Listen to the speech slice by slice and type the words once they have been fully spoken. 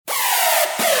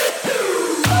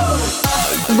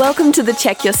Welcome to the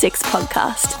Check Your Six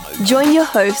podcast. Join your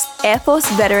hosts, Air Force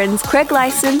veterans Craig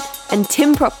Lyson and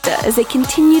Tim Proctor as they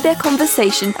continue their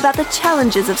conversation about the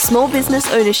challenges of small business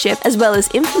ownership, as well as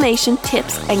information,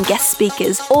 tips, and guest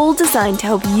speakers, all designed to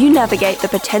help you navigate the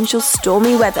potential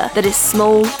stormy weather that is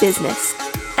small business.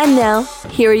 And now,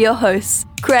 here are your hosts,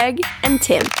 Craig and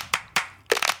Tim.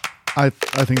 I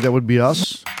think that would be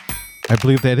us. I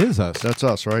believe that is us. That's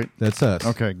us, right? That's us.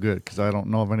 Okay, good. Because I don't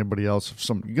know of anybody else.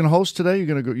 You gonna host today?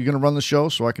 You're gonna run the show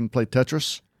so I can play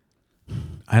Tetris?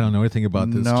 I don't know anything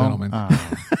about this gentleman.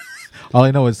 Oh. All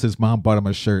I know is his mom bought him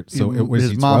a shirt. So it was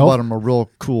his mom bought him a real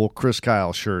cool Chris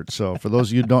Kyle shirt. So for those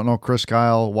of you who don't know Chris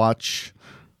Kyle,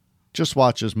 just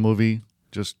watch his movie.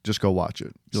 Just go watch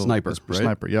it. Sniper, right?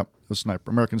 Sniper, yep. The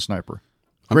Sniper, American Sniper.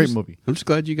 Great movie. I'm just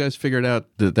glad you guys figured out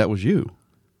that was you.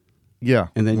 Yeah.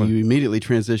 And then you immediately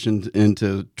transitioned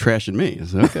into trashing me. I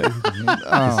said, okay, this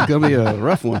is going to be a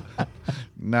rough one.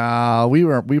 Nah,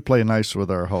 we play nice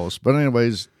with our host. But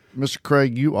anyways, Mr.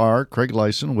 Craig, you are Craig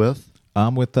Lyson with?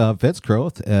 I'm with Vets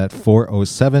Growth at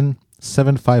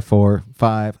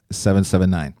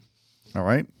 407-754-5779. All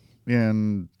right.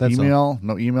 And That's email?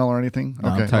 No email or anything? No,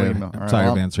 okay. I'm tired, no email. I'm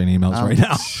tired of answering emails right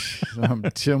now. I'm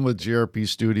Tim with GRP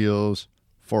Studios,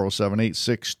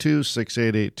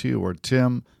 407-862-6882, or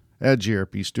Tim at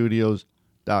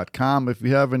grpstudios.com. If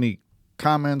you have any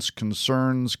comments,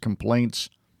 concerns, complaints,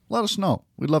 let us know.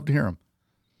 We'd love to hear them.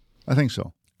 I think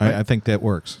so. I think that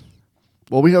works.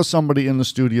 Well, we have somebody in the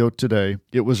studio today.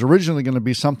 It was originally going to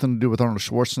be something to do with Arnold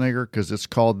Schwarzenegger because it's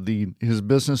called his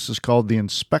business is called the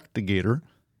Inspectigator,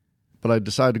 but I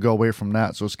decided to go away from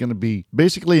that. So it's going to be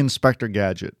basically Inspector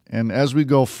Gadget. And as we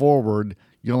go forward,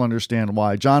 you'll understand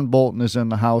why. John Bolton is in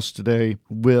the house today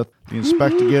with the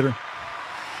Inspectigator.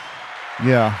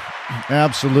 Yeah,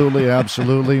 absolutely,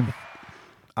 absolutely.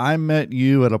 I met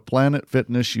you at a Planet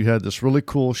Fitness. You had this really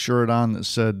cool shirt on that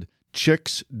said,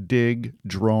 Chicks Dig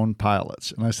Drone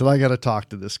Pilots. And I said, I got to talk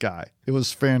to this guy. It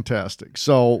was fantastic.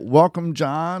 So welcome,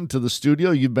 John, to the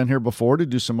studio. You've been here before to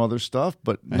do some other stuff,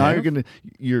 but now you're going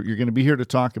to be here to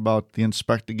talk about the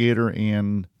Inspectigator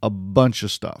and a bunch of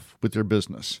stuff with your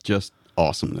business. Just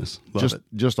awesomeness. Love it.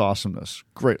 Just awesomeness.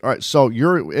 Great. All right. So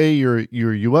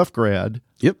you're UF grad.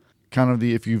 Yep. Kind of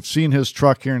if you've seen his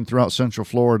truck here and throughout Central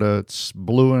Florida, it's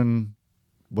blue and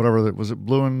whatever was it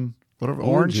blue and whatever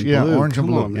orange? And yeah, blue. orange and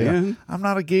Come blue. on, Yeah. man. I'm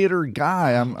not a Gator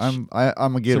guy. I'm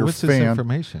a Gator So what's fan. this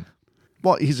information?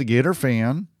 Well, he's a Gator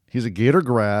fan. He's a Gator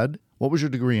grad. What was your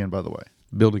degree in, by the way?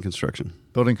 Building construction.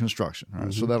 Building construction. All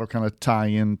right. So that'll kind of tie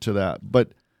into that.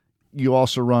 But you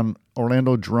also run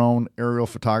Orlando Drone Aerial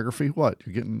Photography. What?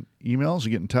 You're getting emails?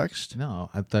 You're getting text? No,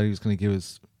 I thought he was going to give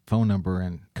his phone number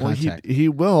and contact. Well, he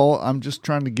will. I'm just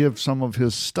trying to give some of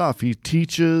his stuff. He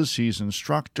teaches. He's an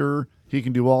instructor. He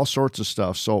can do all sorts of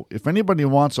stuff. So if anybody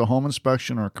wants a home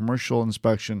inspection or a commercial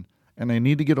inspection and they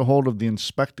need to get a hold of the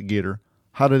Inspectigator,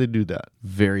 how do they do that?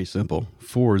 Very simple.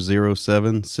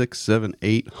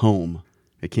 407-678-HOME.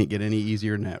 It can't get any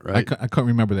easier than that, right? I couldn't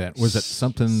remember that. Was it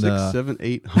something?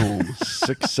 678-HOME.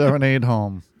 678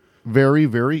 home. Very,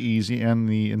 very easy. And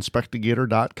the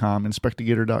Inspectigator.com,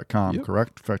 Inspectigator.com, Yep.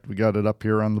 correct? In fact, we got it up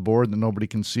here on the board that nobody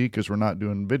can see because we're not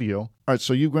doing video. All right,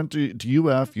 so you went to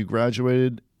UF, you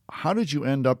graduated. How did you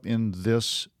end up in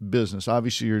this business?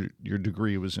 Obviously, your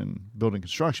degree was in building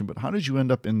construction, but how did you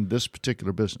end up in this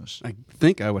particular business? I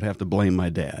think I would have to blame my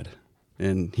dad.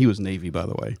 And he was Navy, by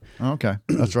the way. Okay,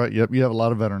 that's right. Yep, you have a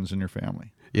lot of veterans in your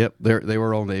family. Yep, they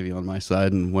were all Navy on my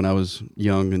side. And when I was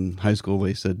young in high school,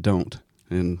 they said don't.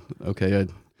 And okay,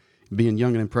 being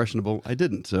young and impressionable, I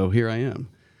didn't. So here I am.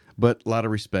 But a lot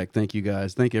of respect. Thank you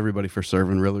guys. Thank everybody for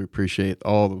serving. Really appreciate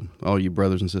all you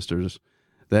brothers and sisters.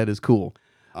 That is cool.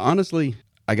 Honestly,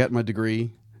 I got my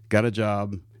degree, got a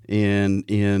job, and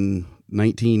in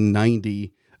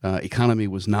 1990, economy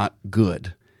was not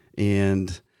good.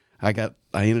 And I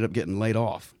ended up getting laid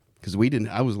off because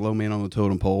I was a low man on the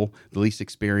totem pole, the least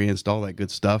experienced, all that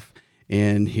good stuff.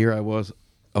 And here I was,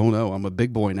 oh no, I'm a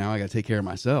big boy now. I got to take care of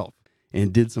myself,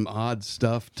 and did some odd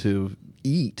stuff to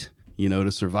eat,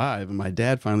 to survive. And my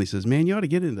dad finally says, man, you ought to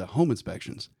get into home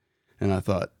inspections. And I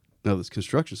thought, no, this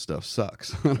construction stuff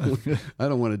sucks. I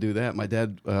don't want to do that. My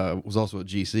dad was also at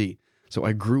GC. So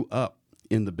I grew up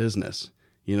in the business.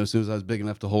 As soon as I was big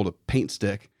enough to hold a paint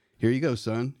stick, here you go,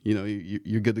 son.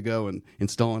 You're good to go, and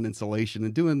installing insulation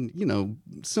and doing,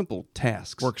 simple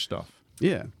tasks. Work stuff.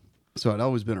 Yeah. So I'd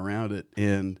always been around it.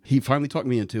 And he finally talked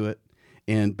me into it.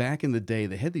 And back in the day,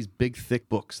 they had these big, thick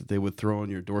books that they would throw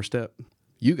on your doorstep.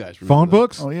 You guys remember Phone those.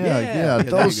 books? Oh yeah, Yeah,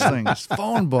 those there you go. things.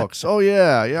 Phone books. Oh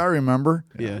yeah, I remember.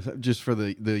 Yeah, just for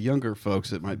the younger folks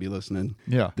that might be listening.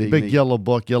 Yeah, They big make- yellow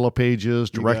book, yellow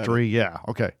pages, You got directory. Yeah,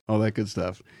 okay. all that good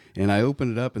stuff. And I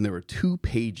opened it up, and there were 2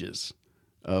 pages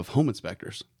of home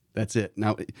inspectors. That's it.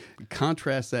 Now,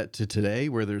 contrast that to today,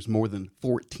 where there's more than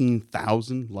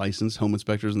 14,000 licensed home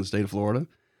inspectors in the state of Florida.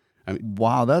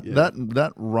 Wow,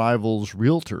 that rivals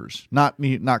realtors. Not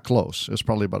close. It's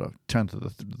probably about a tenth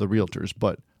of the realtors,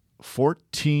 but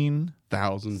 14,000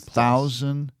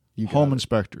 1,000 You got home it.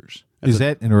 inspectors Is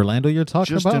that in Orlando you're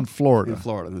talking just about? in Florida. in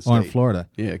Florida, in the Oh, in state. Florida.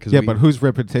 Yeah, because Yeah, but whose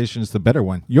reputation is the better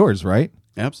one? Yours, right?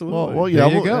 absolutely. Well, yeah,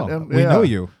 There you go. We know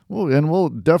you. Well, and we'll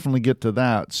definitely get to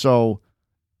that. So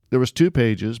there was 2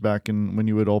 pages back in when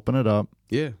you would open it up.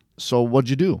 Yeah. So what'd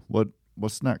you do?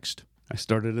 What's next? I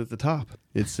started at the top.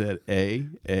 It said A,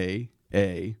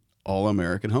 All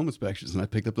American Home Inspections. And I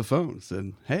picked up the phone and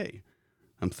said, hey,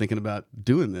 I'm thinking about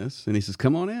doing this. And he says,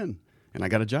 come on in. And I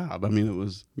got a job. I mean, it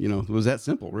was that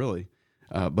simple, really.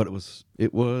 But it was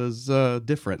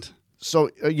different. So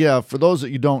yeah, for those that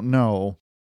you don't know,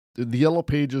 the yellow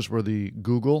pages were the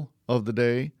Google of the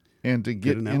day. And to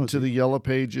get analogy. into the yellow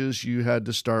pages, you had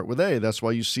to start with A. That's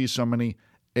why you see so many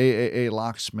AAA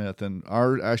locksmith, and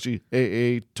our actually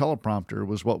AA teleprompter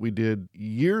was what we did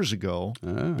years ago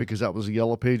because that was a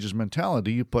yellow pages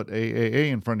mentality. You put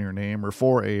AAA in front of your name or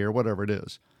 4A or whatever it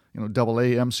is. Double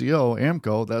A, MCO,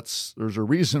 AMCO. There's a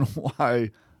reason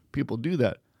why people do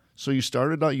that. So you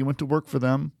started out, you went to work for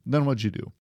them. Then what'd you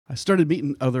do? I started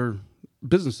meeting other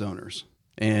business owners.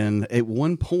 And at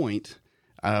one point,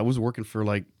 I was working for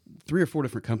like 3 or 4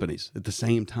 different companies at the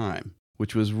same time,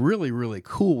 which was really, really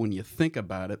cool when you think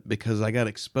about it, because I got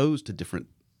exposed to different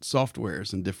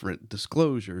softwares and different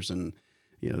disclosures and,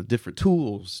 different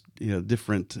tools,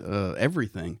 different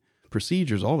everything,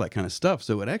 procedures, all that kind of stuff.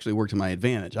 So it actually worked to my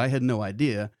advantage. I had no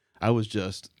idea. I was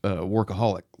just a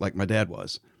workaholic like my dad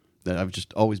was. That I've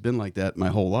just always been like that my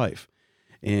whole life.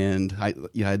 And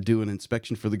I'd do an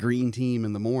inspection for the green team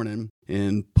in the morning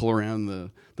and pull around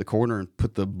the corner and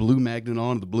put the blue magnet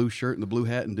on, the blue shirt and the blue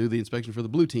hat, and do the inspection for the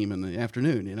blue team in the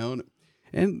afternoon,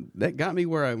 And that got me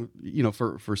where I,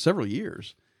 for several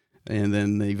years. And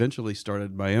then they eventually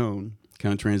started my own,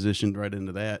 kind of transitioned right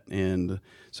into that. And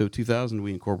so 2000,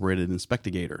 we incorporated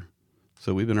Inspectigator.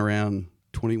 So we've been around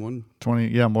 20,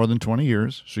 more than 20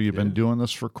 years. So you've been doing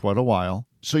this for quite a while.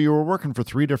 So you were working for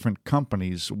 3 different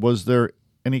companies. Was there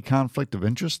any conflict of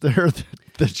interest there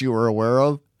that you were aware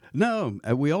of? No,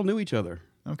 we all knew each other.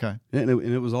 Okay. And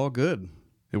it was all good.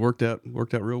 It worked out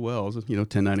real well. It was,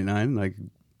 1099, and I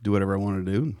could do whatever I wanted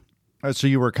to do. All right, so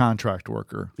you were a contract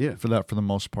worker for the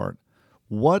most part.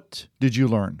 What did you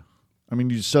learn? I mean,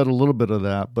 you said a little bit of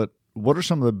that, but what are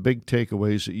some of the big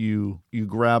takeaways that you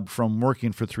grabbed from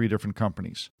working for 3 different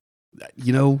companies?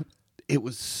 It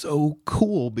was so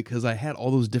cool because I had all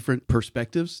those different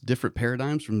perspectives, different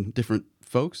paradigms from different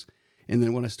folks. And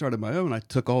then when I started my own, I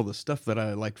took all the stuff that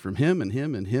I liked from him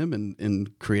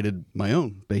and created my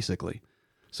own, basically.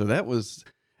 So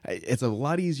it's a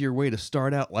lot easier way to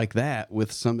start out like that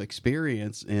with some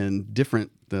experience and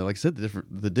different, like I said,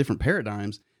 the different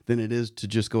paradigms than it is to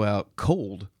just go out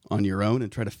cold on your own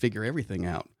and try to figure everything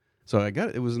out. So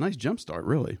it was a nice jump start,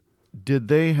 really. Did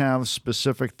they have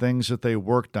specific things that they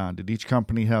worked on? Did each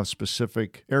company have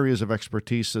specific areas of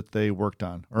expertise that they worked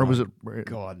on? Or was it...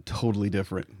 God, totally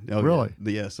different. Oh, really?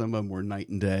 Yeah, some of them were night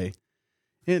and day.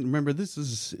 And remember, this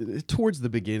is towards the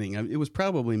beginning. It was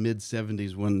probably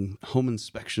mid-'70s when home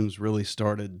inspections really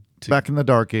started. Back in the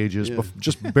dark ages,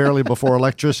 just barely before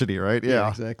electricity, right? Yeah,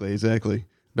 exactly.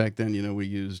 Back then, we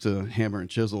used hammer and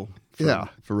chisel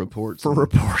for reports. For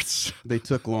reports. They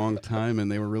took a long time,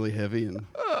 and they were really heavy.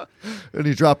 And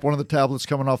you dropped one of the tablets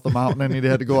coming off the mountain, and you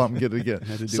had to go out and get it again.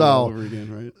 Had to do it all over again,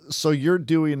 right? So you're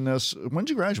doing this. When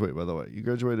did you graduate, by the way? You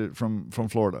graduated from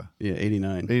Florida. Yeah,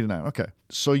 89. 89, okay.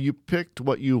 So you picked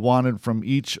what you wanted from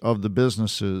each of the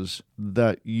businesses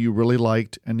that you really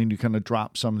liked, and then you kind of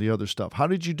dropped some of the other stuff. How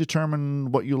did you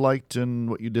determine what you liked and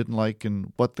what you didn't like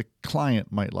and what the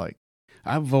client might like?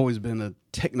 I've always been a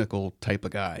technical type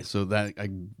of guy, so that I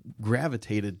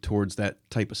gravitated towards that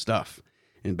type of stuff.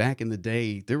 And back in the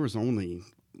day, there was only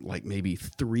like maybe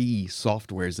 3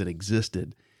 softwares that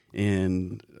existed.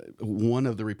 And one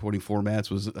of the reporting formats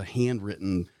was a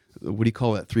handwritten, what do you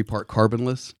call that, 3-part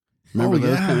carbonless? Remember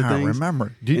those kind of things?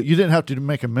 Remember. You didn't have to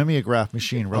make a mimeograph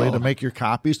machine, really, to make your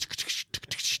copies?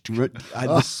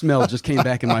 The smell just came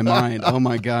back in my mind. Oh,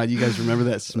 my God. You guys remember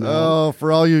that smell? Oh,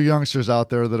 for all you youngsters out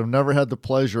there that have never had the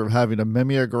pleasure of having a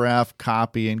mimeograph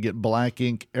copy and get black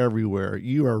ink everywhere,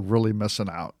 you are really missing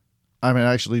out. I mean,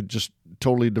 actually just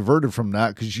totally diverted from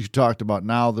that because you talked about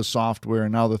now the software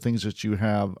and now the things that you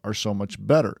have are so much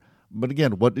better. But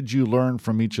again, what did you learn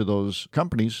from each of those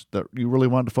companies that you really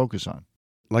wanted to focus on?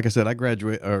 Like I said, I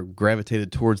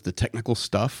gravitated towards the technical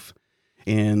stuff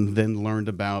and then learned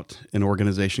about an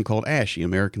organization called ASHI,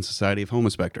 American Society of Home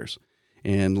Inspectors.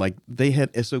 And like they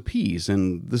had SOPs,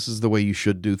 and this is the way you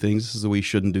should do things. This is the way you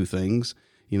shouldn't do things.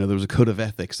 You know, there was a code of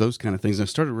ethics, those kind of things. And I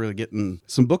started really getting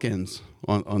some bookends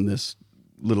on this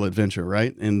little adventure,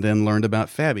 right? And then learned about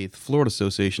FABI, the Florida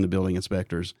Association of Building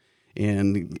Inspectors,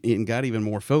 and got even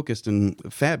more focused. And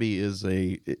FABI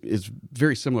is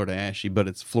very similar to ASHI, but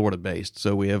it's Florida based.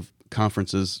 So we have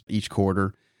conferences each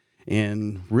quarter,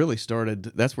 and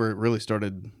that's where it really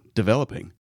started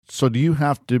developing. So you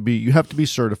have to be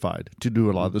certified to do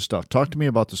a lot of this stuff. Talk to me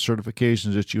about the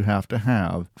certifications that you have to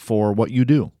have for what you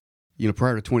do. You know,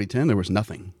 prior to 2010, there was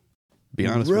nothing. Be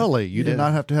honest. Really? You did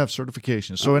not have to have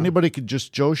certifications. So anybody could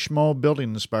just, Joe Schmo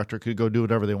building inspector could go do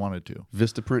whatever they wanted to.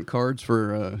 Vistaprint cards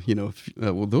for,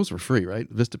 well, those were free,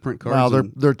 right? Vistaprint cards. Now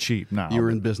they're cheap now. You were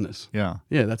in business. Yeah.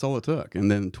 Yeah, that's all it took. And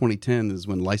then 2010 is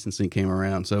when licensing came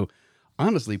around. So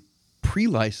honestly,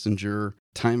 pre-licensure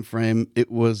time frame, it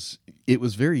was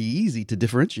very easy to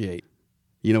differentiate.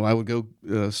 You know, I would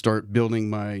go start building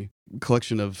my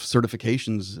collection of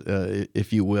certifications,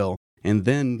 if you will. And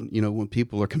then, you know, when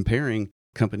people are comparing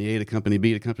company A to company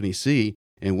B to company C,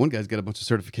 and one guy's got a bunch of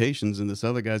certifications and this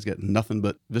other guy's got nothing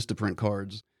but Vistaprint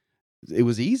cards, it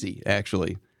was easy,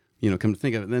 actually, you know, come to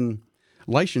think of it. Then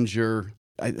licensure,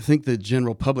 I think the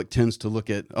general public tends to look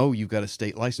at, oh, you've got a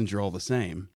state licensure all the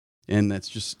same. And that's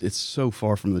just, it's so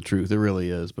far from the truth. It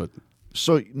really is. But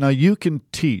so now you can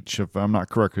teach, if I'm not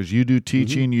correct, because you do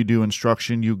teaching, you do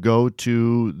instruction, you go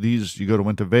to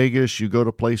Winter Vegas, you go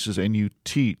to places and you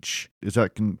teach. Is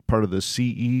that part of the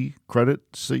CE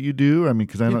credits that you do? I mean,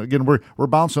 because I know, again, we're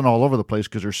bouncing all over the place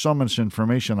because there's so much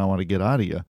information I want to get out of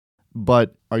you.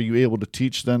 But are you able to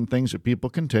teach then things that people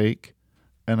can take,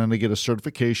 and then they get a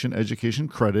certification, education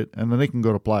credit, and then they can go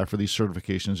to apply for these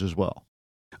certifications as well?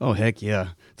 Oh, heck yeah.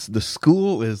 The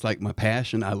school is like my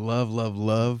passion. I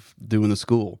love doing the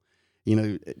school. You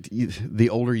know, the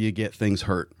older you get, things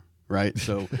hurt, right?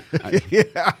 So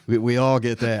we all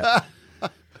get that.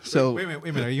 So wait a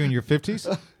minute. Are you in your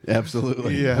 50s?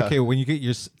 Absolutely. Yeah. Okay, when you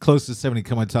get close to 70,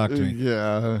 come and talk to me.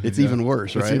 Yeah. It's even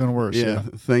worse, right? It's even worse, yeah.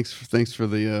 Thanks for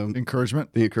the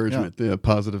encouragement. The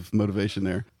positive motivation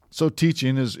there. So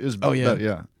teaching is oh, yeah.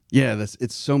 Yeah. Yeah,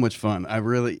 it's so much fun.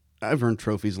 I've earned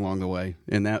trophies along the way,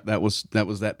 and that was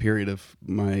that period of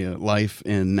my life.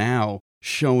 And now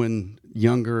showing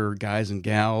younger guys and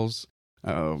gals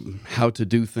how to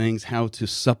do things, how to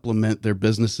supplement their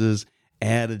businesses,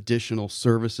 add additional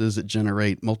services that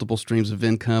generate multiple streams of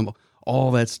income. All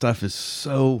that stuff is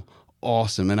so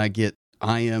awesome. And I get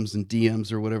IMs and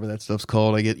DMs or whatever that stuff's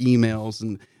called. I get emails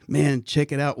and, man,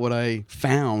 check it out, what I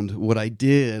found, what I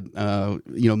did,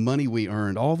 money we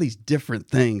earned, all these different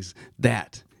things.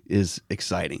 That is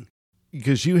exciting.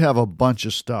 Because you have a bunch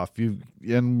of stuff.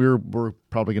 And we're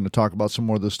probably going to talk about some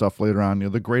more of this stuff later on. You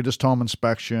know, the greatest home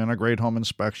inspection, a great home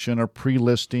inspection, a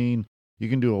pre-listing. You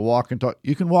can do a walk and talk.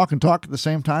 You can walk and talk at the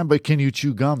same time, but can you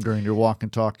chew gum during your walk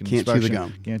and talk inspection? Can't chew the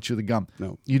gum. Can't chew the gum.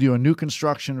 No. You do a new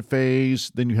construction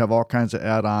phase, then you have all kinds of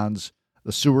add-ons,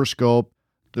 the sewer scope.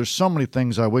 There's so many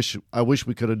things I wish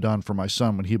we could have done for my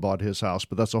son when he bought his house,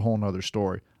 but that's a whole nother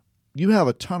story. You have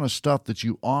a ton of stuff that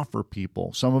you offer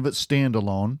people. Some of it's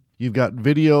standalone. You've got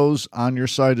videos on your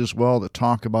site as well that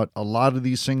talk about a lot of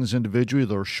these things individually.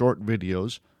 They're short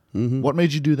videos. Mm-hmm. What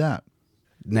made you do that?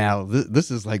 Now, this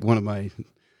is like one of my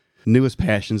newest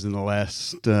passions in the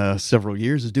last several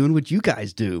years is doing what you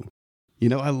guys do. You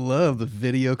know, I love the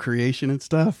video creation and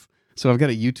stuff. So I've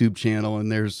got a YouTube channel,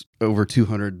 and there's over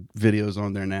 200 videos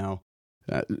on there now.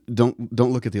 Don't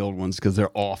look at the old ones because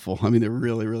they're awful. I mean, they're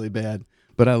really, really bad.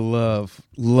 But I love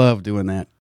doing that.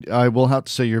 I will have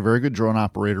to say you're a very good drone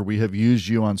operator. We have used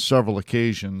you on several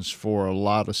occasions for a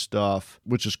lot of stuff,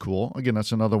 which is cool. Again,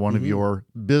 that's another one of your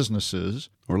businesses.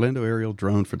 Orlando Aerial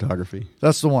Drone Photography.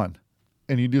 That's the one.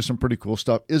 And you do some pretty cool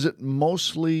stuff. Is it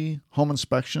mostly home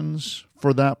inspections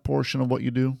for that portion of what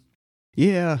you do?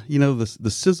 Yeah, you know, the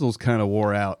sizzles kind of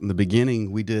wore out. In the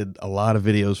beginning, we did a lot of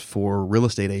videos for real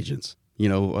estate agents,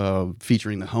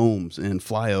 featuring the homes and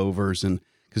flyovers. And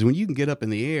because when you can get up in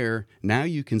the air, now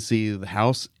you can see the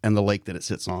house and the lake that it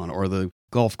sits on, or the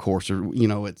golf course, or,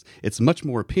 it's much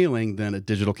more appealing than a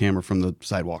digital camera from the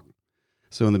sidewalk.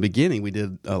 So in the beginning, we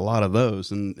did a lot of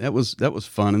those, and that was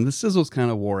fun. And the sizzles kind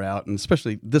of wore out, and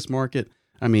especially this market,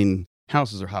 I mean,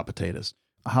 houses are hot potatoes.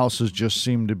 Houses just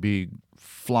seem to be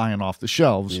flying off the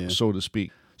shelves, so to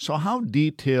speak. So how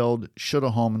detailed should a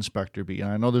home inspector be?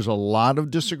 And I know there's a lot of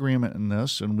disagreement in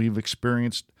this, and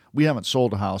we haven't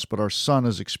sold a house, but our son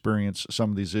has experienced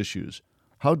some of these issues.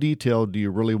 How detailed do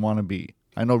you really want to be?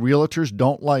 I know realtors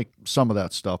don't like some of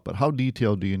that stuff, but how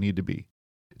detailed do you need to be?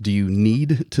 Do you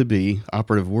need to be,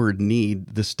 operative word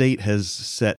need, the state has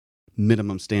set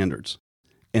minimum standards,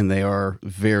 and they are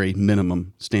very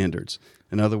minimum standards.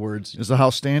 In other words... Is the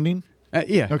house standing?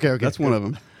 Yeah. Okay. That's one of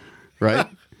them, right?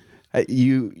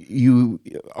 You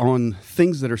on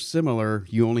things that are similar,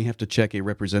 you only have to check a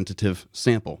representative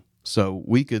sample. So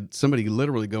somebody could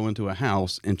literally go into a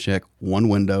house and check one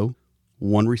window,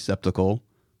 one receptacle,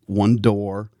 one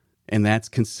door, and that's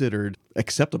considered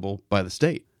acceptable by the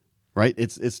state, right?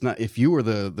 It's not, if you were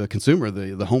the consumer,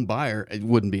 the home buyer, it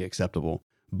wouldn't be acceptable.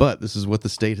 But this is what the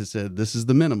state has said, this is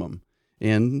the minimum.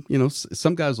 And,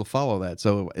 some guys will follow that.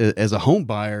 So as a home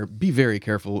buyer, be very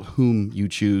careful whom you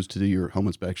choose to do your home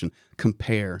inspection.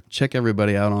 Compare. Check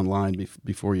everybody out online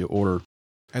before you order.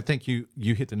 I think you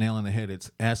hit the nail on the head. It's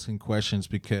asking questions,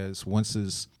 because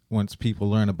once people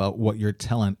learn about what you're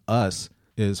telling us,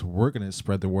 is we're going to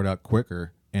spread the word out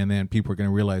quicker. And then people are going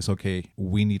to realize, okay,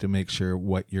 we need to make sure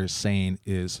what you're saying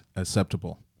is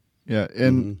acceptable. Yeah,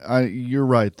 and you're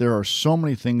right. There are so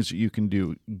many things that you can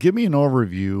do. Give me an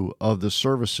overview of the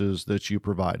services that you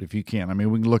provide, if you can. I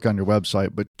mean, we can look on your website,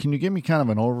 but can you give me kind of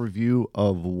an overview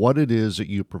of what it is that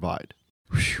you provide?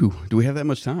 Whew, do we have that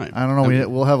much time? I don't know.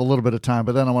 We'll have a little bit of time,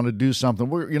 but then I want to do something.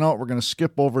 We're going to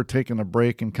skip over taking a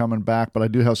break and coming back, but I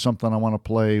do have something I want to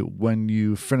play when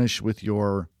you finish with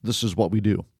your This Is What We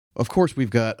Do. Of course, we've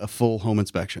got a full home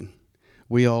inspection.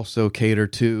 We also cater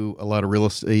to a lot of real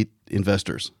estate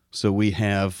investors. So we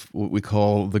have what we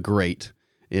call the GREAT.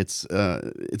 It's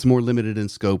more limited in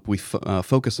scope. We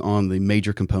focus on the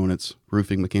major components: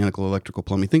 roofing, mechanical, electrical,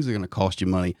 plumbing, things that are going to cost you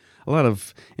money. A lot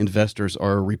of investors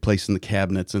are replacing the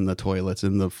cabinets and the toilets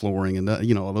and the flooring and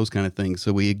all those kind of things.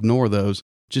 So we ignore those,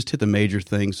 just hit the major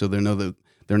things so they know that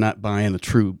they're not buying a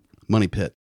true money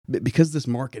pit. Because this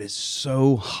market is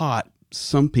so hot,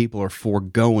 some people are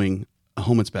foregoing a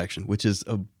home inspection, which is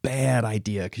a bad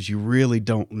idea because you really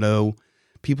don't know.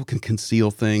 People can conceal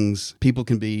things. People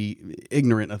can be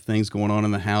ignorant of things going on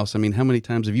in the house. I mean, how many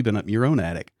times have you been up in your own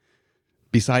attic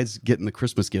besides getting the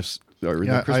Christmas gifts or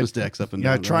the Christmas decks up and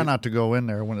down? Yeah, I try not to go in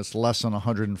there when it's less than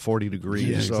 140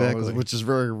 degrees, exactly. Which is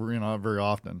very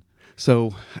often.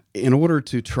 So in order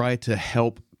to try to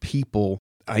help people,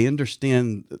 I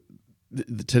understand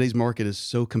today's market is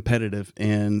so competitive,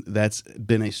 and that's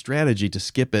been a strategy to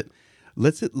skip it.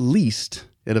 Let's at least,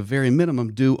 at a very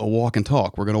minimum, do a walk and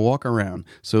talk. We're going to walk around.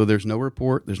 So there's no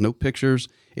report, there's no pictures.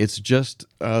 It's just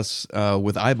us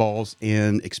with eyeballs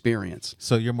and experience.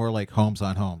 So you're more like Homes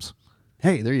on Homes.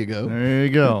 Hey, there you go. There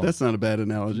you go. That's not a bad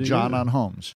analogy. John on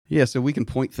Homes. Yeah, so we can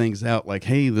point things out like,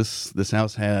 hey, this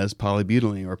house has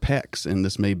polybutylene or PEX, and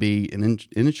this may be an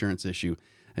insurance issue.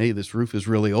 Hey, this roof is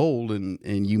really old,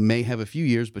 and you may have a few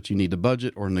years, but you need to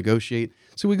budget or negotiate.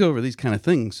 So we go over these kind of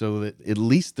things so that at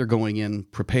least they're going in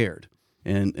prepared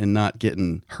and not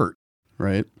getting hurt,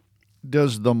 right?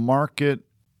 Does the market,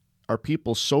 are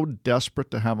people so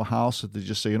desperate to have a house that they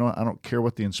just say, I don't care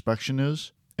what the inspection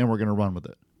is, and we're going to run with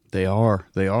it? They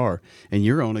are. In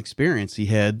your own experience, he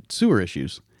had sewer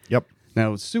issues. Yep.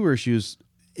 Now, sewer issues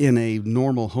in a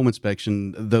normal home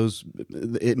inspection,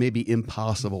 it may be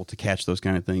impossible to catch those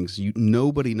kind of things.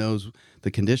 Nobody knows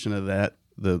the condition of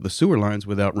the sewer lines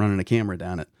without running a camera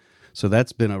down it. So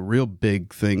that's been a real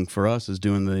big thing for us, is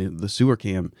doing the sewer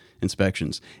cam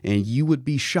inspections. And you would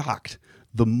be shocked.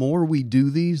 The more we do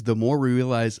these, the more we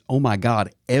realize, oh my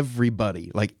God,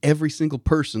 everybody, like every single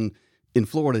person in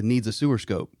Florida needs a sewer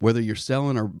scope, whether you're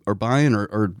selling or buying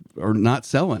or not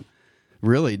selling.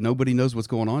 Really, nobody knows what's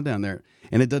going on down there.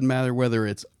 And it doesn't matter whether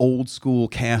it's old school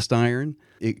cast iron.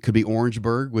 It could be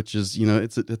Orangeburg, which is,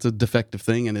 it's a defective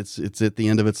thing, and it's at the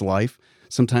end of its life.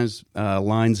 Sometimes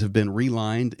lines have been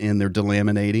relined and they're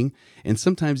delaminating. And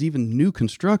sometimes even new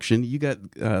construction, you got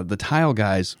the tile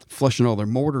guys flushing all their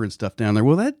mortar and stuff down there.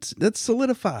 Well, that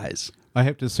solidifies. I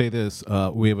have to say this.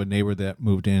 We have a neighbor that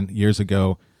moved in years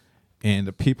ago, and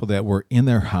the people that were in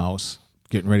their house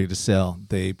getting ready to sell,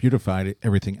 they beautified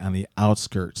everything on the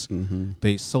outskirts. Mm-hmm.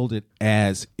 They sold it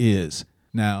as is.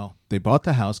 Now, they bought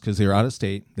the house because they were out of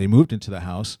state. They moved into the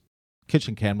house.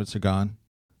 Kitchen cabinets are gone.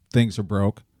 Things are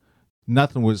broke.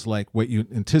 Nothing was like what you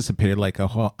anticipated, like a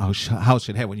house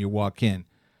should have when you walk in.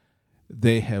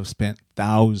 They have spent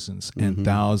thousands and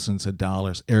thousands of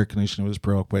dollars. Air conditioning was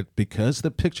broke, but because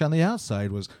the picture on the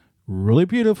outside was really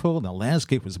beautiful and the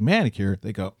landscape was manicured,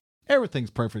 they go,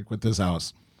 everything's perfect with this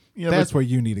house. That's where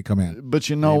you need to come in. But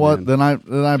you know what? Then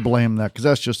I blame that because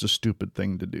that's just a stupid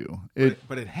thing to do.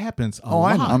 But it happens a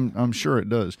lot. I'm sure it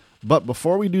does. But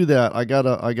before we do that, I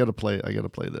gotta play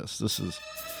this. This is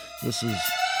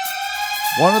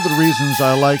one of the reasons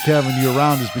I like having you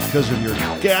around is because of your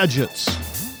gadgets.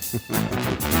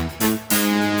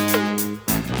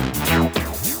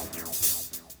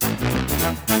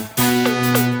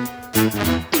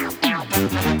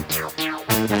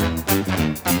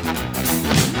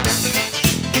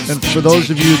 And for those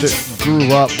of you that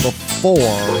grew up before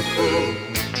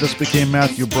this became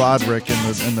Matthew Broderick in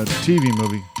the TV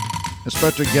movie,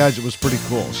 Inspector Gadget was pretty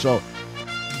cool. So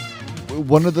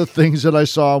one of the things that I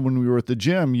saw when we were at the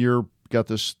gym, you got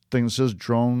this thing that says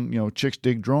drone, chicks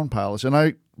dig drone pilots. And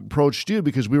I approached you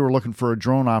because we were looking for a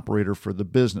drone operator for the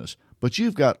business. But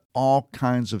you've got all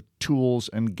kinds of tools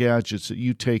and gadgets that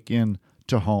you take in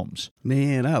to homes.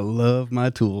 Man, I love my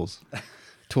tools.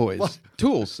 Toys. What?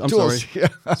 Tools. I'm Tools, sorry.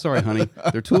 yeah. Sorry, honey.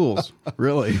 They're tools.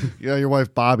 Really. Yeah, your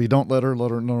wife, Bobby, don't let her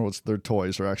know it's their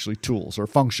toys are actually tools or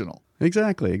functional.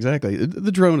 Exactly.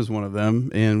 The drone is one of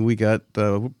them, and we got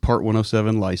Part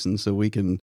 107 license, so we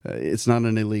can. It's not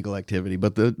an illegal activity,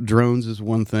 but the drones is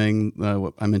one thing.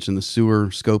 I mentioned the sewer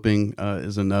scoping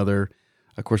is another.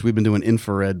 Of course, we've been doing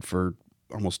infrared for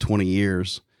almost 20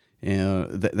 years,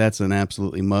 and that's an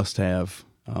absolutely must-have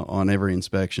on every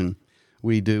inspection.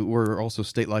 We're also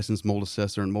state licensed mold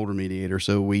assessor and mold remediator,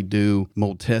 so we do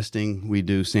mold testing, we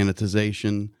do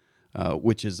sanitization,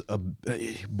 which is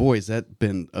has that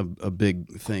been a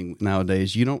big thing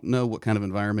nowadays. You don't know what kind of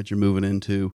environment you're moving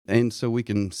into, and so we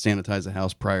can sanitize the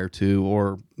house prior to,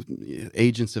 or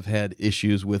agents have had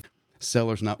issues with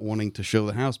sellers not wanting to show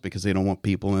the house because they don't want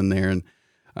people in there, and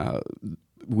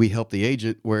we help the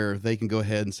agent where they can go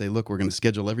ahead and say, look, we're going to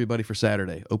schedule everybody for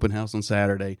Saturday, open house on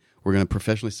Saturday. We're going to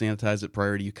professionally sanitize it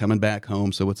prior to you coming back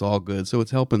home, so it's all good. So it's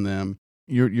helping them.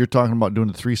 You're talking about doing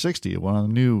the 360, one of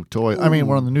the new toys. I mean,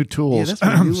 one of the new tools. Yeah, that's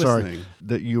the newest sorry, thing.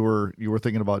 that you were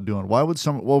thinking about doing. Why would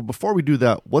before we do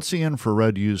that, what's the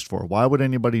infrared used for? Why would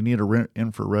anybody need a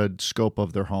infrared scope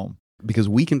of their home? Because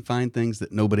we can find things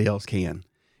that nobody else can.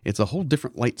 It's a whole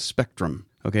different light spectrum.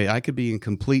 Okay, I could be in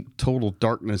complete total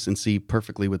darkness and see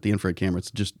perfectly with the infrared camera.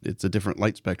 It's a different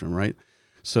light spectrum, right?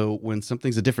 So when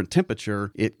something's a different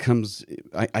temperature,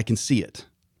 I can see it.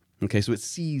 Okay, so it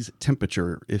sees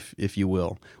temperature, if you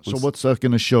will. So what's that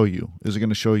going to show you? Is it going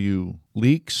to show you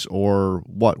leaks or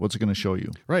what? What's it going to show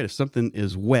you? Right, if something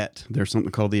is wet, there's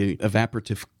something called the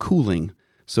evaporative cooling.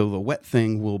 So the wet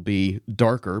thing will be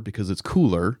darker because it's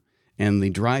cooler, and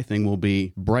the dry thing will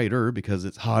be brighter because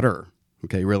it's hotter,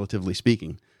 okay, relatively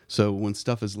speaking. So when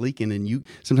stuff is leaking and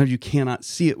sometimes you cannot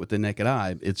see it with the naked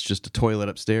eye, it's just a toilet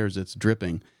upstairs, it's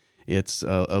dripping, it's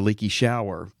a leaky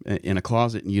shower in a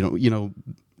closet, and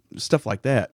stuff like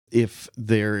that. If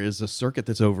there is a circuit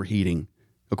that's overheating,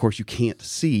 of course you can't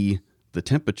see the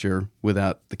temperature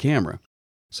without the camera.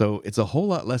 So it's a whole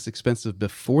lot less expensive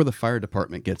before the fire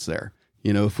department gets there.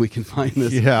 If we can find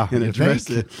this and address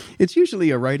it, it's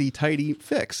usually a righty-tighty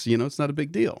fix. It's not a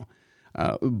big deal.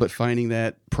 But finding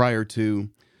that prior to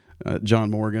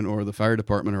John Morgan or the fire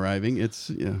department arriving, it's,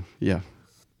 yeah.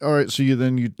 All right, so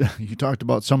you talked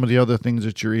about some of the other things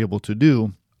that you're able to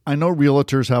do. I know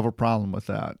realtors have a problem with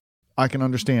that. I can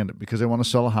understand it because they want to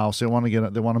sell a house. They want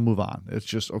to move on. It's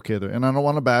just, okay. And I don't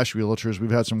want to bash realtors. We've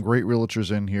had some great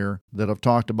realtors in here that have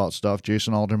talked about stuff,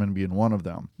 Jason Alderman being one of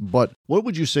them. But what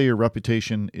would you say your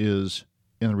reputation is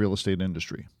in the real estate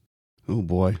industry? Oh,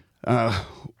 boy.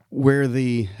 Where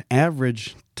the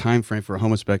average time frame for a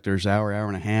home inspector is hour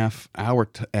and a half, our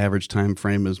average time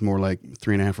frame is more like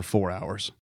 3.5 or 4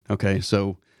 hours. Okay,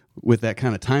 so with that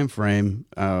kind of time frame,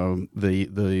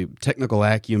 the technical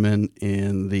acumen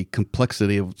and the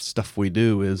complexity of stuff we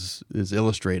do is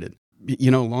illustrated. A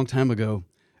long time ago,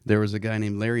 there was a guy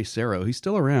named Larry Serro. He's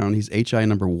still around. He's HI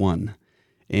number 1,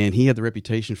 and he had the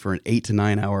reputation for an 8 to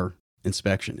 9 hour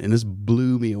inspection. And this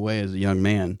blew me away as a young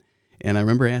man. And I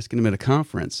remember asking him at a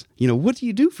conference, what do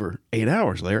you do for 8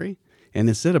 hours, Larry? And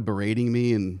instead of berating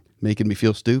me and making me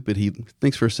feel stupid, he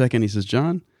thinks for a second. He says,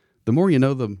 John, the more you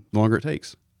know, the longer it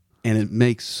takes. And it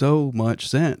makes so much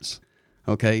sense.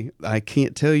 Okay, I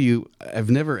can't tell you, I've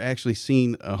never actually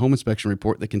seen a home inspection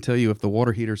report that can tell you if the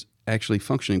water heater's actually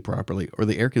functioning properly or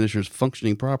the air conditioner's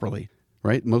functioning properly,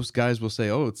 right? Most guys will say,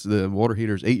 it's the water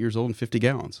heater's 8 years old and 50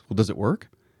 gallons. Well, does it work?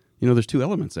 There's two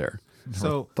elements there.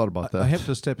 So thought about that. I have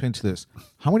to step into this.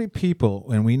 How many people,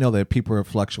 and we know that people are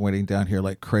fluctuating down here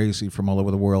like crazy from all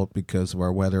over the world because of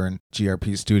our weather and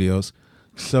GRP studios.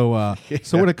 So,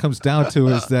 so what it comes down to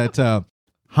is that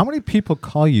how many people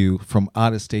call you from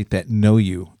out of state that know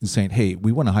you and saying, hey,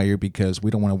 we want to hire you because we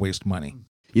don't want to waste money?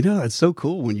 You know, it's so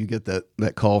cool when you get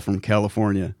that call from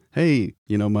California. Hey,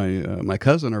 you know, my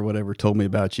cousin or whatever told me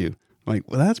about you. Like,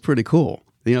 well, that's pretty cool.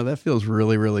 You know, that feels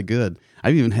really, really good.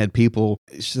 I've even had people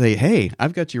say, hey,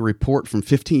 I've got your report from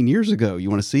 15 years ago. You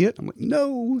want to see it? I'm like,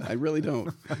 no, I really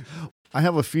don't. I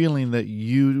have a feeling that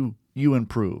you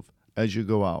improve as you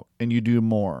go out and you do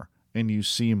more and you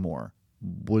see more.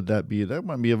 Would that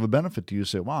might be of a benefit to you?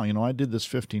 Say, wow, you know, I did this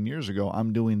 15 years ago.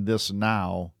 I'm doing this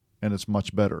now, and it's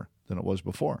much better than it was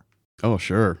before. Oh,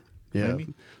 sure. Yeah.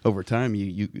 Maybe. Over time,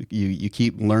 you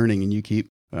keep learning and you keep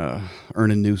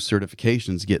earning new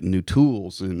certifications, getting new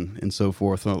tools and so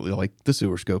forth, like the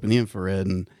sewer scope and the infrared.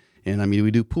 And I mean,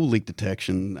 we do pool leak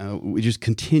detection. We just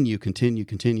continue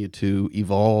to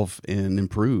evolve and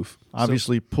improve.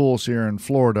 Obviously, pools here in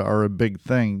Florida are a big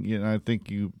thing. You know, I think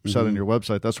you said on your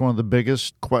website that's one of the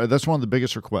biggest. That's one of the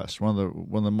biggest requests. One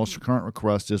of the most current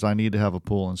requests is I need to have a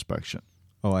pool inspection.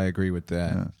 Oh, I agree with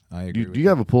that. Yeah. I agree. Do you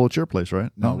have a pool at your place,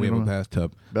 right? No, we have a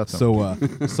bathtub. Bathtub.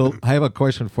 So I have a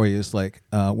question for you. It's like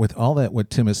with all that,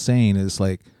 what Tim is saying is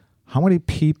like, how many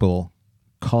people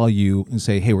call you and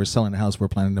say, hey, we're selling a house, we're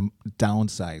planning to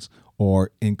downsize or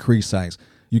increase size?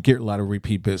 You get a lot of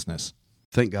repeat business.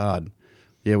 Thank God.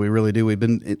 Yeah, we really do. We've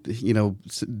been, you know,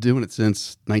 doing it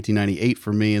since 1998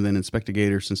 for me, and then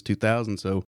Inspectigator since 2000.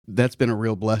 So that's been a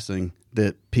real blessing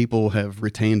that people have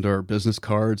retained our business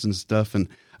cards and stuff. And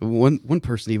one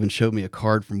person even showed me a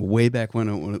card from way back when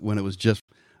it was just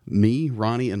me,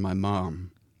 Ronnie, and my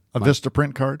mom. A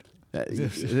Vistaprint card?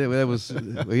 That was,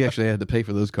 we actually had to pay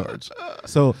for those cards.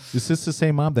 So is this the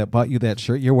same mom that bought you that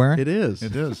shirt you're wearing? It is.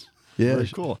 It is. Yeah. Very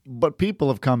cool. But people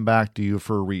have come back to you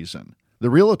for a reason. The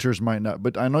realtors might not,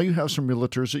 but I know you have some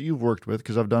realtors that you've worked with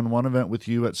because I've done one event with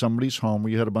you at somebody's home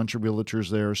where you had a bunch of realtors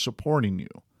there supporting you.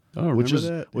 Oh, which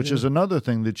is another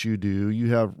thing that you do.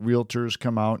 You have realtors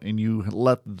come out and you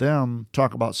let them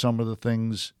talk about some of the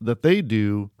things that they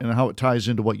do and how it ties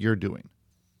into what you're doing.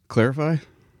 Clarify?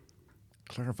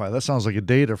 That sounds like a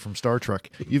Data from Star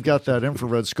Trek. You've got that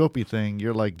infrared scopy thing.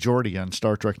 You're like Geordi on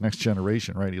Star Trek Next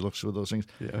Generation, right? He looks through those things.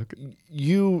 Yeah. Okay.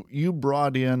 You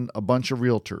brought in a bunch of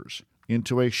realtors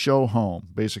into a show home.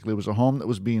 Basically, it was a home that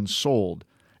was being sold,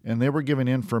 and they were giving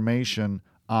information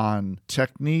on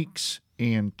techniques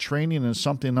and training and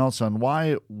something else on why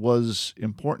it was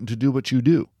important to do what you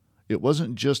do. It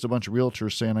wasn't just a bunch of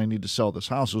realtors saying, I need to sell this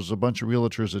house. It was a bunch of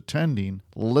realtors attending,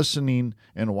 listening,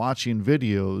 and watching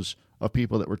videos of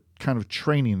people that were kind of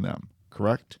training them,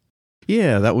 correct?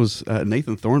 Yeah, that was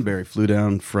Nathan Thornberry flew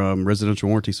down from Residential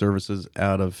Warranty Services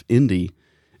out of Indy,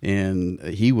 and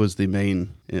he was the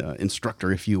main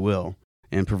instructor, if you will,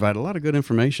 and provide a lot of good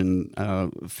information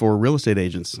for real estate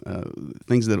agents,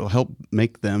 things that will help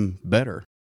make them better.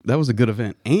 That was a good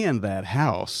event. And that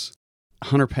house,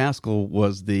 Hunter Pascal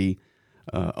was the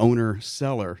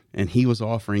owner-seller, and he was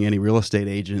offering any real estate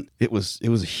agent, it was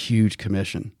a huge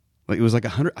commission. Like it was like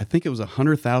I think it was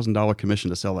 $100,000 commission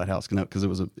to sell that house because it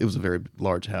was a very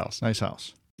large house. Nice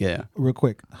house. Yeah. Real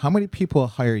quick, how many people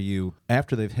hire you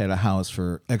after they've had a house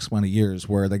for X amount of years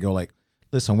where they go like,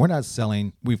 listen, we're not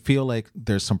selling. We feel like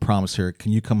there's some promise here.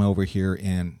 Can you come over here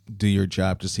and do your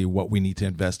job to see what we need to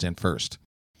invest in first?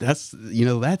 That's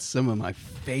some of my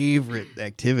favorite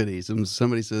activities. When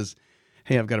somebody says,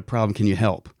 hey, I've got a problem. Can you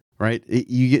help? Right?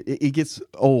 It gets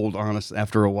old, honest,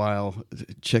 after a while,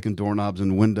 checking doorknobs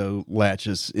and window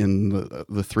latches in the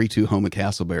 3-2 home at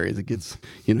Castleberry. It gets,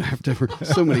 after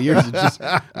so many years,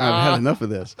 I've had enough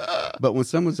of this. But when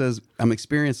someone says, I'm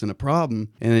experiencing a problem,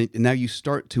 and now you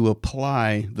start to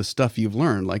apply the stuff you've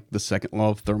learned, like the second law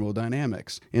of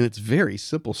thermodynamics. And it's very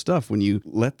simple stuff when you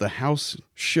let the house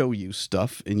show you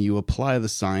stuff and you apply the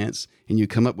science and you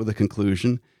come up with a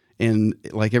conclusion. And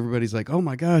like everybody's like, oh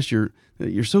my gosh,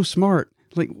 you're so smart.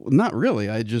 Like, not really.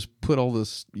 I just put all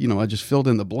this, I just filled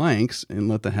in the blanks and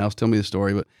let the house tell me the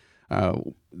story. But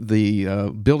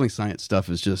the building science stuff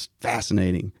is just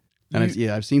fascinating. And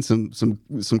I've seen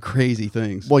some crazy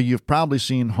things. Well, you've probably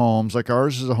seen homes like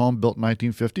ours is a home built in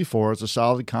 1954. It's a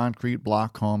solid concrete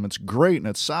block home. It's great and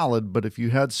it's solid. But if you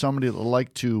had somebody that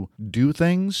liked to do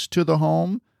things to the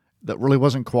home that really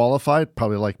wasn't qualified,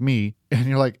 probably like me, and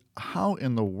you're like, how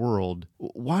in the world,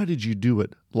 why did you do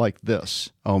it like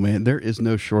this? Oh, man, there is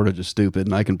no shortage of stupid,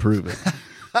 and I can prove it.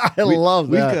 I love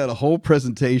that. We've got a whole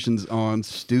presentations on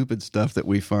stupid stuff that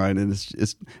we find, and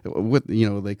it's what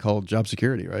they call job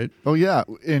security, right? Oh, yeah,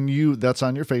 and that's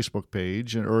on your Facebook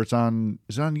page, or is it on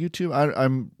YouTube? I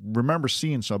remember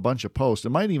seeing a bunch of posts.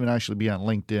 It might even actually be on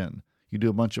LinkedIn. You do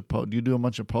a bunch of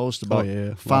posts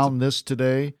about found this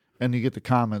today. And you get the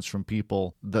comments from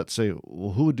people that say,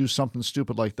 well, who would do something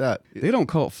stupid like that? They don't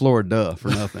call it Florida for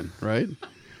nothing, right?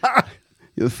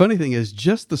 The funny thing is,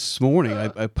 just this morning,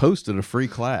 I posted a free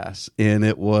class, and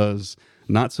it was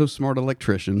Not So Smart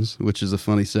Electricians, which is a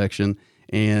funny section.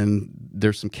 And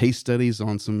there's some case studies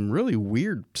on some really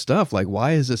weird stuff, like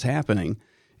why is this happening?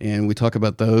 And we talk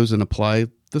about those and apply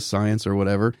the science or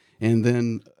whatever. And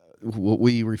then what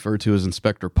we refer to as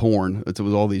inspector porn. It's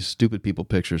with all these stupid people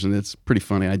pictures, and it's pretty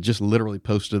funny. I just literally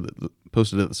posted it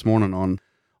this morning on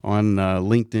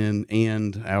LinkedIn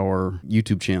and our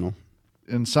YouTube channel.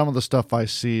 And some of the stuff I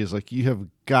see is like, you have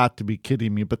got to be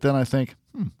kidding me. But then I think,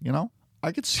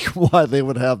 I could see why they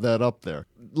would have that up there.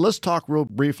 Let's talk real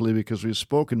briefly, because we've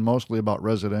spoken mostly about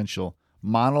residential.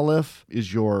 Monolith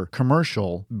is your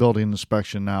commercial building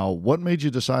inspection now. What made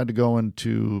you decide to go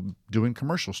into doing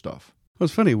commercial stuff? Well,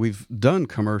 it's funny. We've done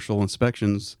commercial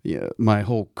inspections my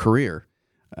whole career.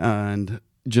 And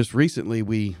just recently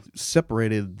we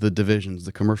separated the divisions,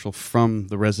 the commercial from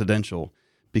the residential,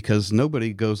 because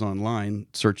nobody goes online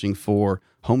searching for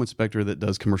home inspector that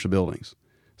does commercial buildings.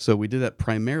 So we did that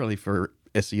primarily for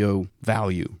SEO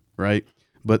value, right?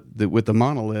 But with the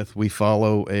Monolith, we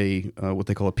follow a what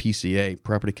they call a PCA,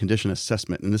 Property Condition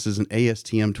Assessment, and this is an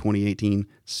ASTM 2018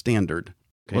 standard.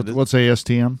 Okay, What's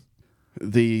ASTM?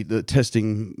 The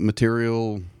testing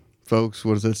material, folks.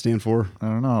 What does that stand for? I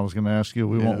don't know. I was going to ask you.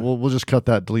 We won't. We'll just cut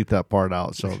that, delete that part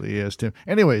out. So the ASTM.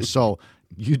 Anyway, so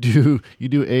you do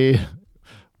a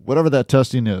whatever that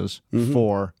testing is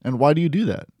for, and why do you do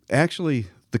that? Actually,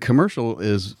 the commercial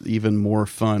is even more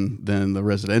fun than the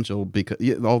residential, because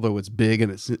although it's big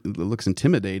and it looks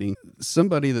intimidating,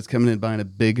 somebody that's coming in buying a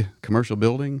big commercial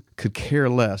building could care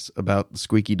less about the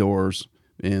squeaky doors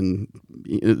and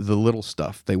the little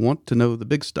stuff. They want to know the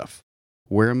big stuff.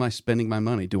 Where am I spending my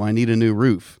money? Do I need a new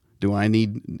roof? Do I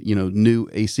need new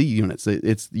AC units?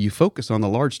 You focus on the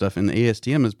large stuff, and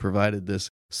ASTM has provided this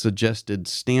suggested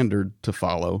standard to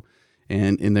follow,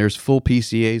 and there's full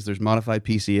PCAs, there's modified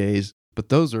PCAs. But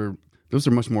those are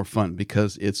much more fun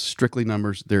because it's strictly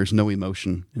numbers. There's no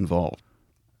emotion involved.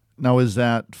 Now, is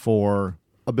that for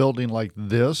a building like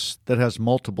this that has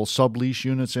multiple sublease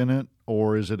units in it,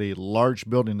 or is it a large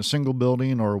building, a single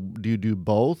building, or do you do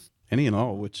both? Any and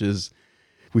all, which is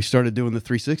we started doing the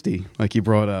 360 like you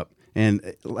brought up.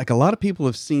 And like a lot of people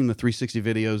have seen the 360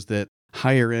 videos that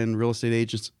higher end real estate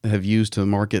agents have used to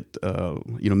market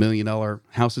 $1 million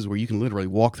houses where you can literally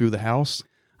walk through the house.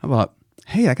 I thought,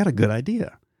 hey, I got a good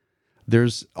idea.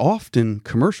 There's often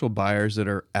commercial buyers that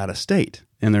are out of state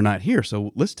and they're not here.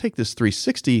 So let's take this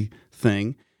 360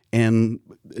 thing, and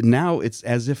now it's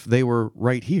as if they were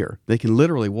right here. They can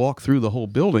literally walk through the whole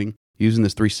building using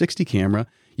this 360 camera.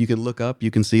 You can look up,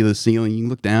 you can see the ceiling, you can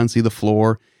look down, see the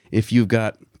floor. If you've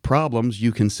got problems,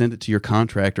 you can send it to your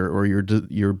contractor or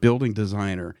your building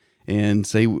designer and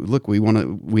say, look, we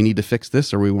need to fix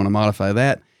this, or we want to modify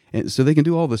that. And so they can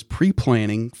do all this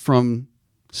pre-planning from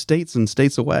states and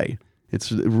states away.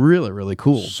 It's really, really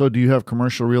cool. So do you have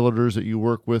commercial realtors that you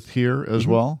work with here as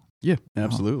well? Yeah,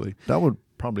 absolutely. That would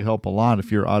probably help a lot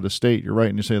if you're out of state. You're right.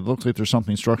 And you say, it looks like there's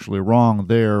something structurally wrong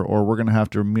there, or we're going to have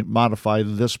to modify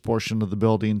this portion of the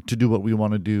building to do what we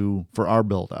want to do for our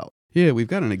build out. Yeah, we've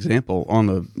got an example on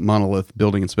the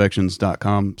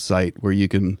monolithbuildinginspections.com site where you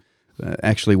can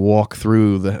actually walk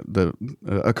through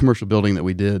a commercial building that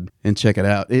we did and check it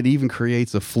out. It even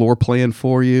creates a floor plan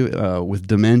for you with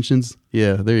dimensions.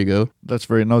 Yeah, there you go. That's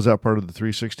is that part of the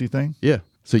 360 thing? Yeah.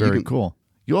 So Very cool.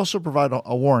 You also provide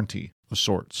a warranty of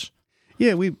sorts.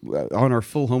 Yeah, we on our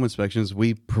full home inspections,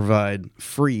 we provide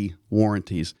free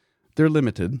warranties. They're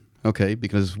limited, okay,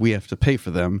 because we have to pay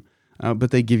for them, but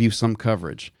they give you some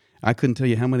coverage. I couldn't tell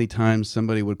you how many times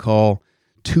somebody would call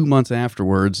 2 months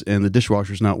afterwards and the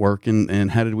dishwasher's not working,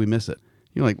 and how did we miss it?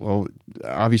 You're like, well,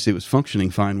 obviously it was functioning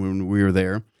fine when we were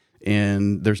there,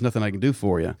 and there's nothing I can do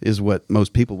for you, is what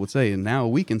most people would say. And now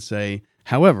we can say,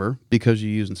 however, because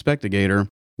you use Inspectigator,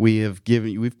 we've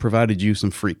provided you some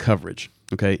free coverage.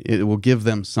 Okay, it will give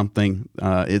them something.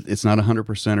 It's not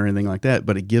 100% or anything like that,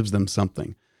 but it gives them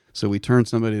something. So we turn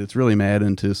somebody that's really mad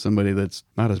into somebody that's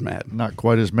not as mad. Not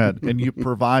quite as mad. And you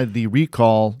provide the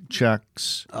recall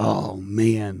checks. Oh,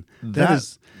 man.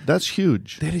 That's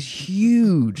huge. That is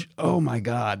huge. Oh, my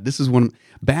God. This is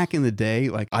back in the day,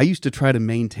 like I used to try to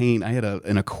maintain, I had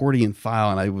an accordion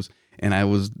file, and I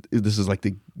was, this is like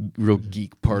the real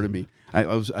geek part of me.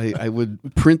 I would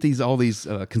print all these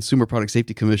Consumer Product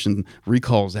Safety Commission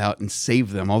recalls out and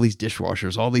save them, all these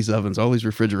dishwashers, all these ovens, all these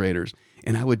refrigerators,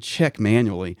 and I would check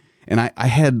manually. And I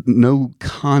had no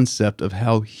concept of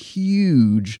how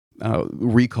huge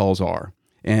recalls are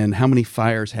and how many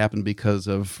fires happen because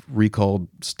of recalled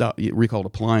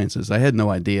appliances. I had no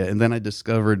idea. And then I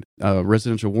discovered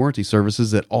residential warranty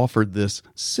services that offered this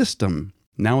system.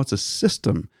 Now it's a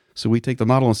system. So we take the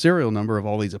model and serial number of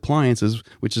all these appliances,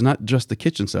 which is not just the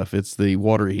kitchen stuff. It's the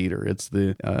water heater. It's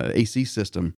the AC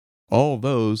system, all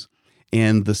those.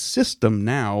 And the system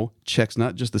now checks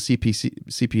not just the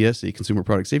CPSC, Consumer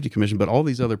Product Safety Commission, but all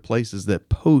these other places that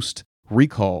post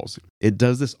recalls. It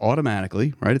does this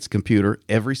automatically, right? It's a computer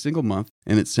every single month,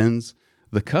 and it sends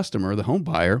the customer, the home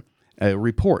buyer, a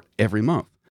report every month.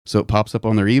 So it pops up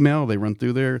on their email. They run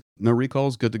through there. No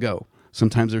recalls, good to go.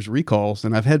 Sometimes there's recalls,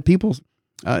 and I've had people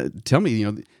tell me,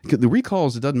 the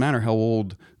recalls, it doesn't matter how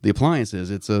old the appliance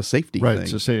is. It's a safety thing. Right,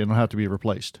 so say it don't have to be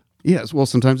replaced. Yes, well,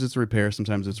 sometimes it's a repair,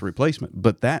 sometimes it's a replacement,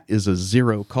 but that is a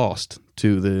zero cost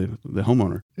to the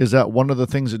homeowner. Is that one of the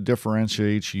things that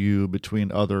differentiates you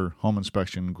between other home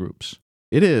inspection groups?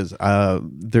 It is.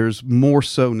 There's more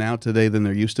so now today than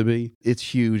there used to be.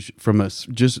 It's huge from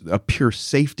just a pure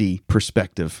safety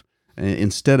perspective.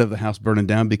 Instead of the house burning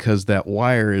down because that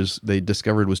wire they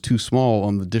discovered was too small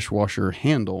on the dishwasher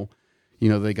handle,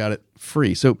 they got it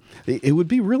free. So it would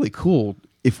be really cool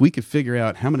if we could figure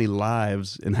out how many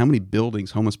lives and how many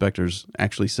buildings home inspectors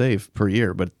actually save per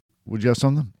year. But would you have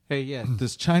something? Hey, yeah,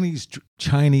 this Chinese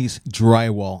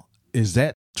drywall, is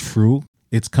that true?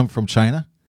 It's come from China?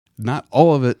 Not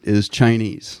all of it is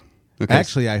Chinese. Okay.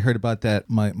 Actually, I heard about that.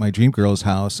 My dream girl's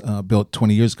house, built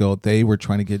 20 years ago, they were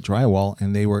trying to get drywall,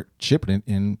 and they were shipping it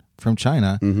in from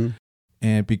China. Mm-hmm.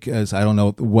 And because I don't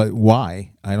know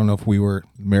why, I don't know if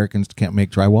Americans can't make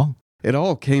drywall. It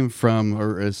all came from,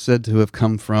 or is said to have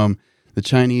come from, the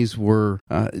Chinese were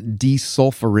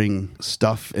desulfuring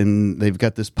stuff, and they've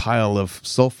got this pile of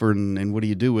sulfur, and what do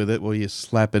you do with it? Well, you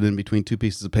slap it in between two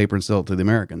pieces of paper and sell it to the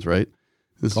Americans, right?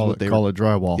 Call it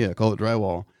drywall. Yeah, call it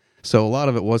drywall. So a lot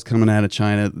of it was coming out of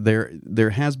China. There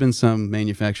has been some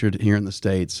manufactured here in the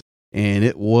States, and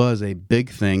it was a big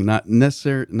thing, not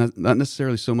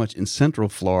necessarily so much in Central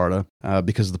Florida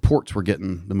because the ports were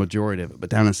getting the majority of it. But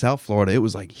down in South Florida, it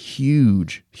was like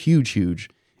huge, huge, huge.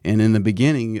 And in the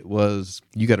beginning, it was,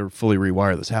 you got to fully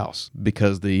rewire this house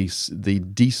because the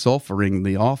desulfuring,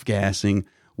 the off-gassing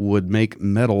would make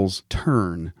metals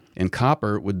turn, and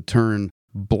copper would turn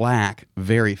black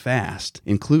very fast,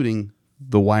 including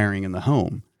the wiring in the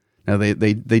home. Now, they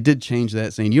did change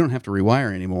that, saying you don't have to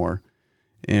rewire anymore.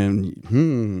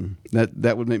 And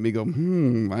that would make me go,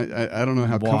 I don't know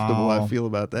how comfortable I feel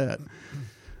about that.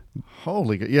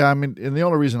 Holy, yeah, I mean, and the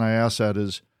only reason I asked that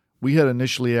is we had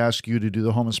initially asked you to do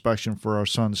the home inspection for our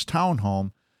son's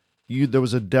townhome. There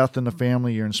was a death in the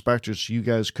family, your inspectors, so you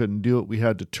guys couldn't do it. We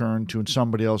had to turn to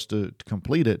somebody else to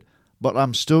complete it. But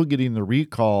I'm still getting the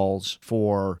recalls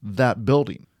for that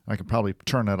building. I could probably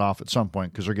turn that off at some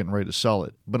point because they're getting ready to sell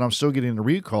it. But I'm still getting the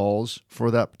recalls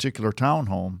for that particular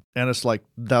townhome. And it's like,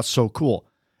 that's so cool.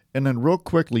 And then real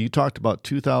quickly, you talked about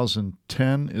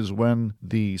 2010 is when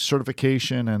the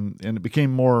certification and it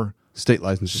became more state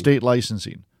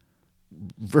licensing.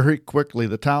 Very quickly,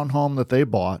 the townhome that they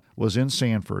bought was in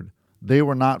Sanford. They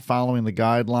were not following the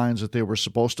guidelines that they were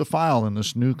supposed to file in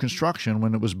this new construction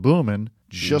when it was booming.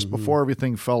 Just before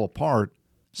everything fell apart,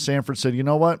 Sanford said, you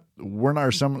know what?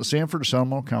 Sanford or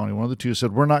Seminole County, one of the two,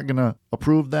 said, we're not going to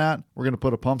approve that. We're going to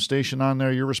put a pump station on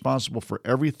there. You're responsible for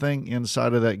everything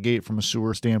inside of that gate from a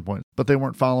sewer standpoint. But they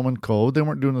weren't following code. They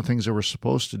weren't doing the things they were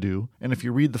supposed to do. And if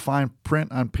you read the fine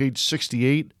print on page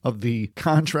 68 of the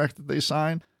contract that they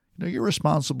signed, you're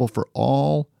responsible for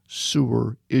all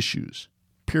sewer issues.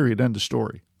 Period. End of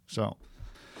story. So,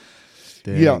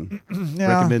 yeah.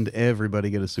 Recommend everybody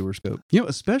get a sewer scope.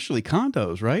 Especially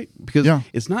condos, right? Because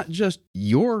it's not just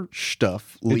your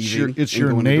stuff leaving. It's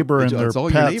your neighbor and their it's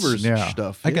all pets. Your neighbor's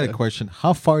stuff. I got a question.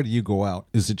 How far do you go out?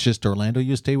 Is it just Orlando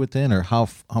you stay within, or how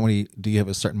many? Do you have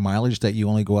a certain mileage that you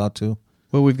only go out to?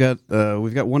 Well, we've got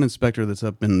one inspector that's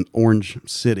up in Orange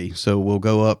City, so we'll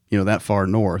go up that far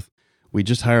north. We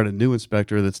just hired a new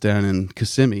inspector that's down in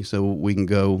Kissimmee, so we can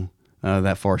go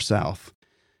that far south.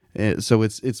 So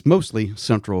it's mostly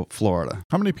Central Florida.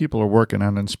 How many people are working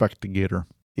on Inspectigator?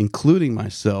 Including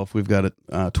myself, we've got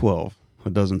 12, a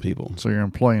dozen people. So you're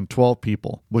employing 12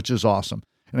 people, which is awesome.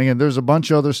 And again, there's a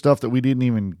bunch of other stuff that we didn't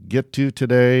even get to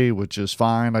today, which is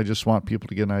fine. I just want people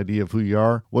to get an idea of who you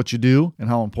are, what you do, and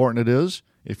how important it is.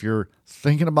 If you're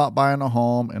thinking about buying a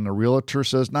home and the realtor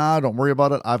says, nah, don't worry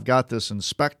about it, I've got this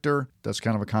inspector, that's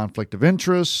kind of a conflict of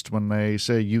interest. When they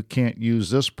say you can't use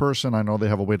this person, I know they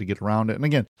have a way to get around it. And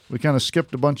again, we kind of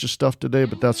skipped a bunch of stuff today,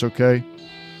 but that's okay.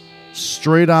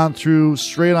 Straight on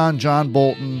John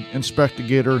Bolton,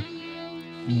 Inspectigator.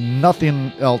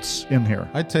 Nothing else in here.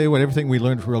 I tell you what, everything we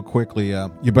learned real quickly,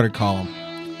 you better call him.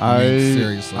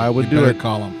 Seriously, I would do it.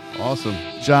 Call him. Awesome.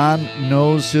 John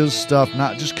knows his stuff,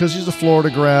 not just because he's a Florida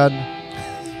grad,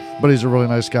 but he's a really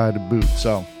nice guy to boot.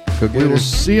 So we will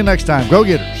see you next time. Go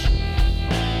Gators.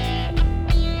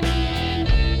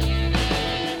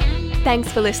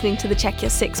 Thanks for listening to the Check Your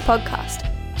Six podcast.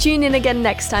 Tune in again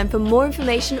next time for more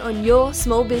information on your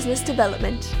small business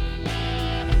development.